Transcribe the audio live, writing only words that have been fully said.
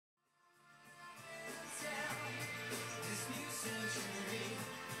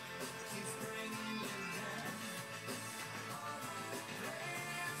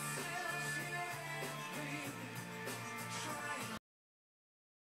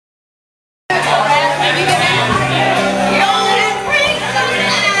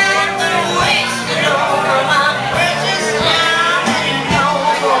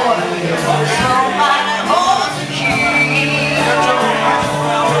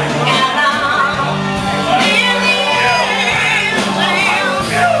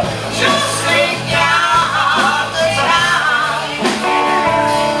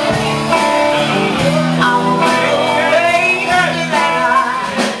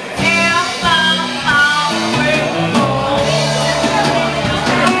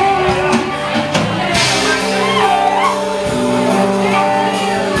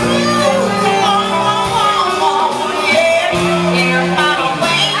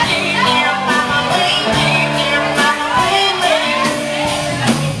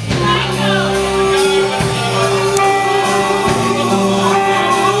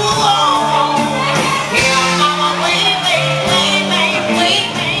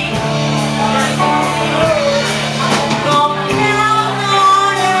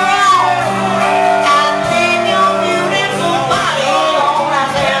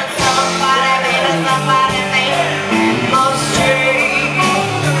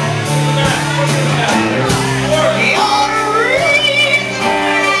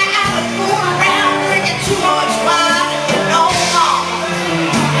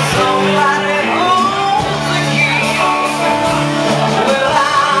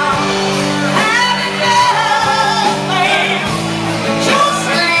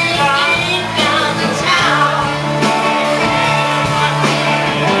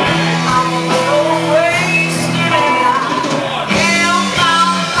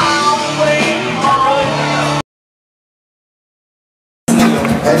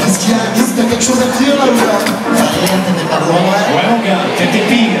quelque chose à me dire là ou là? Rien, t'avais pas besoin. Ouais mon gars, t'étais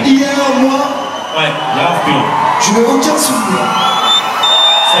pire. Hier, moi, Ouais, grave pire. je n'ai aucun souvenir.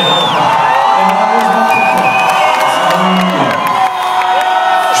 C'est grave pas. Et malheureusement pour toi.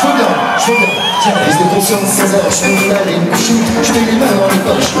 Je veux bien. Tiens, prise de conscience, 16h, je suis allé me coucher. Je mets les mains dans les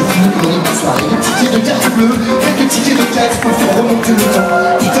poches, je finis pour une soirée. Des tickets de carte bleue, quelques tickets de caisse pour faire remonter le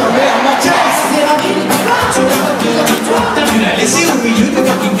temps. Putain, merde, ma caisse! C'est la vie, tu n'as pas plus avec toi. T'as dû la laisser au milieu du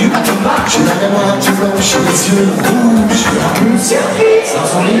parking du Automark. J'ai la mémoire qui blanche et les yeux rouges. Un service dans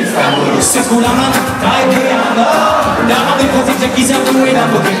son lit fameux. C'est ce qu'on a main, t'as été un homme. D'avant des profils qui savent jouer d'un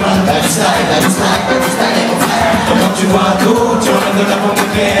Pokémon. T'as du style, et mon frère. Quand tu vois un dos, tu emmènes de la pompe de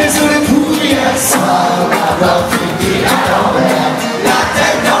crème. Désolé pour hier soir, avoir fini à l'envers. La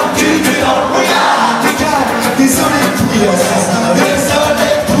tête dans le cul, tu dans le brouillard. Désolé pour hier soir,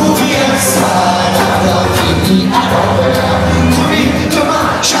 avoir fini à l'envers. Promis, demain,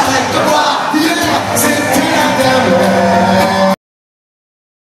 j'arrête de boire. Hier, c'était la dernière.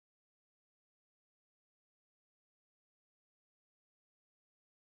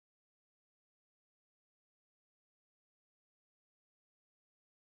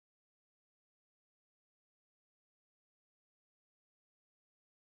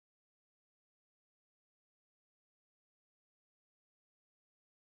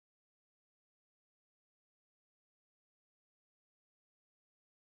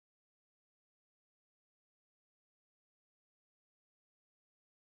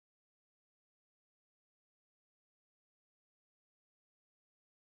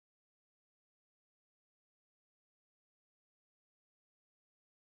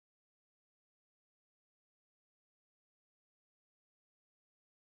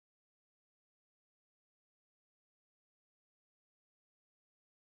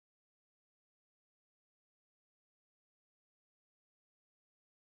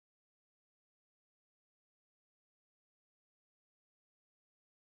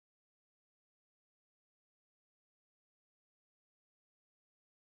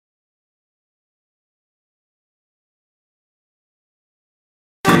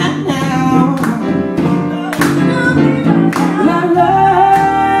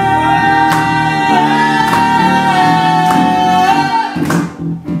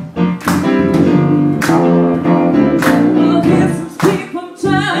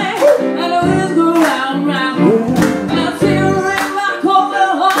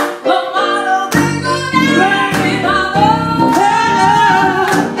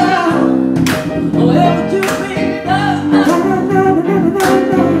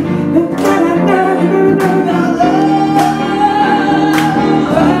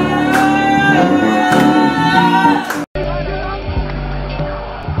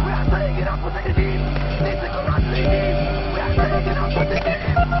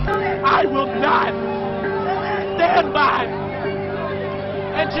 I will not stand by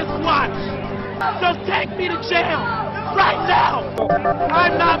and just watch. So take me to jail right now.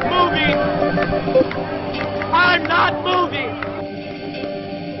 I'm not moving. I'm not moving.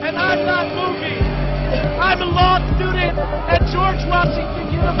 And I'm not moving. I'm a law student at George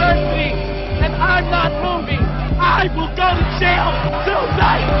Washington University, and I'm not moving. I will go to jail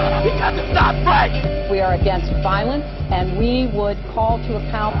tonight because it's not right. We are against violence, and we would call to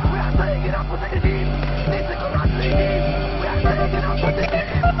account.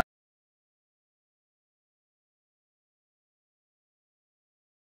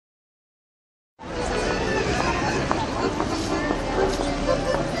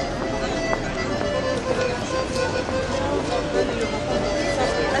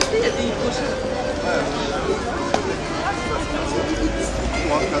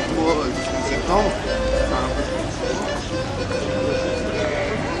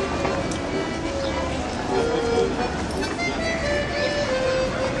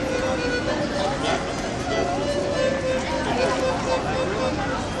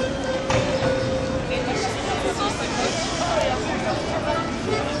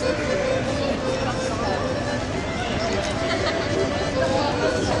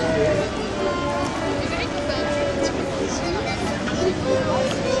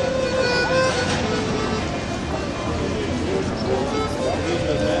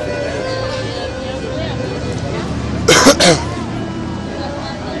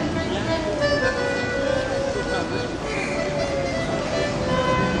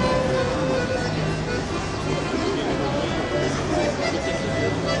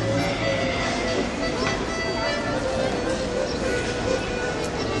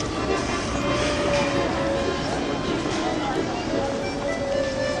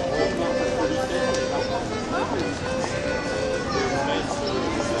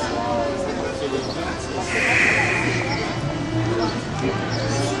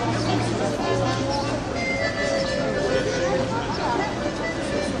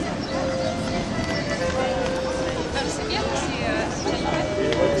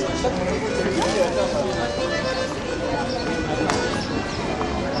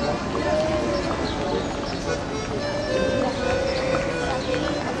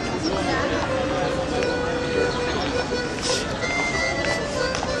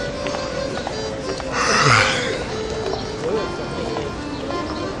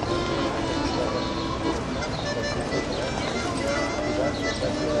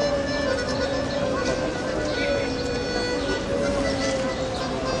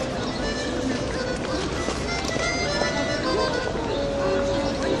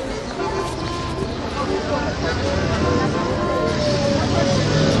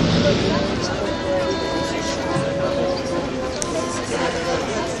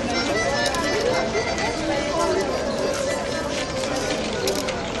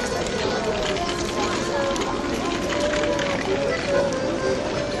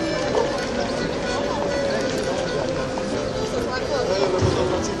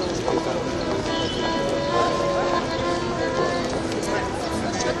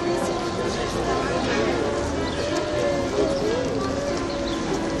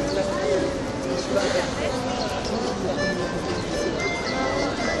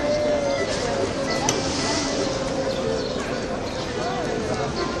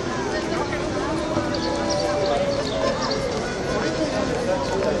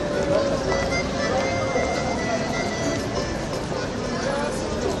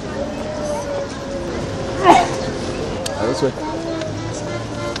 this way.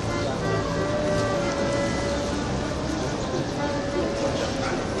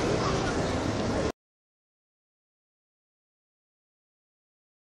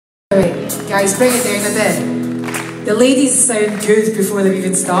 Alright, guys, bring it down a bit. The ladies sound good before they've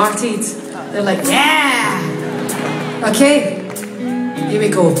even started. They're like, yeah! Okay, here we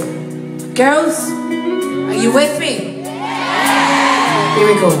go. Girls, are you with me? Here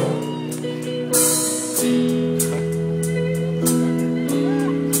we go.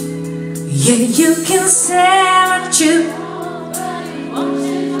 Yeah, you can say what you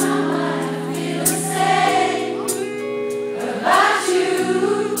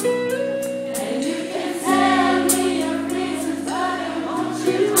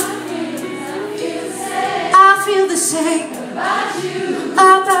say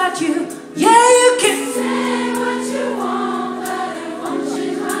about you, yeah, you can say what you want, but it won't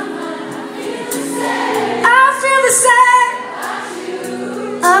change my mind. I feel the same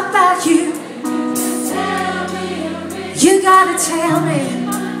about you. You gotta tell me.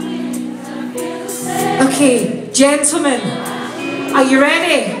 Okay, gentlemen, are you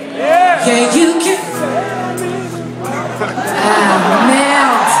ready? Yeah, you can.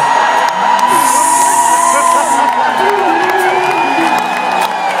 Melt.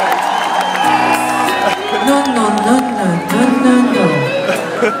 No.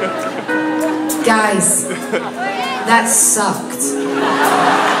 Guys, that sucked.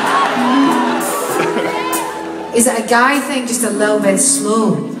 Is it a guy thing, just a little bit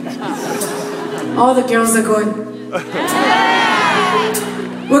slow? All the girls are going.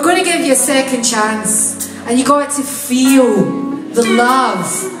 We're going to give you a second chance, and you got to feel the love,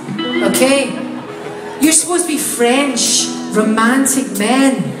 okay? You're supposed to be French, romantic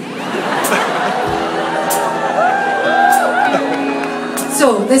men.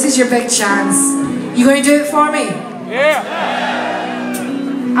 So, this is your big chance. You going to do it for me? Yeah.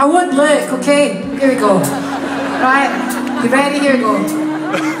 I won't look, okay? Here we go. Right? You ready? Here we go.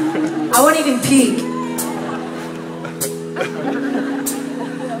 I won't even peek.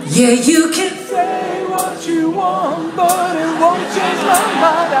 Yeah, you can say what you want, but it won't change my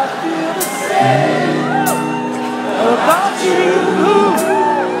mind. I feel the same about you.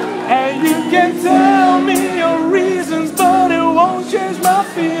 And you can tell me your reasons, but it won't change my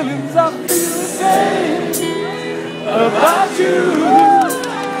feelings. I feel the same about you.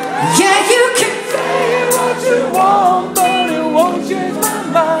 Yeah, you can say what you want, but it won't change my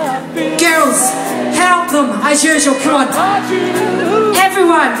mind. Girls, help them as usual. Come on,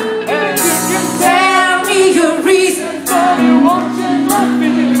 everyone. And you can tell me your reasons, but it won't change my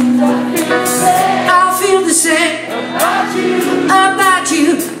feelings. I feel the same about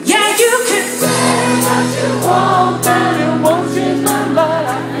you. Yeah, you can say what you want, but it won't change my mind.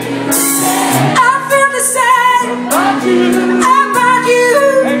 I feel the same about you.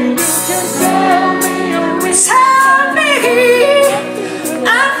 And you can tell me your reasons. Tell me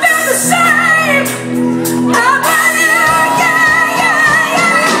I feel the same about you.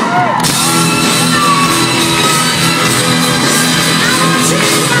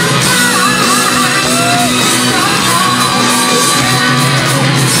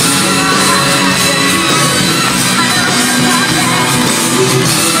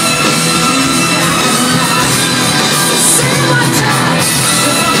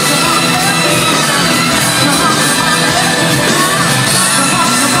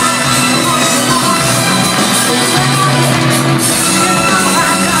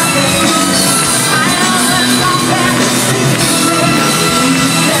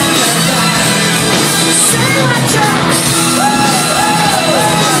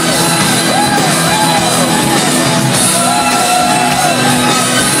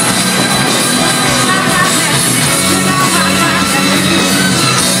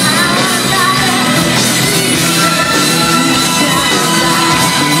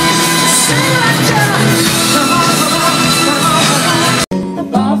 The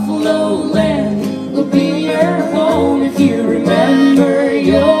Buffalo Land will be your home if you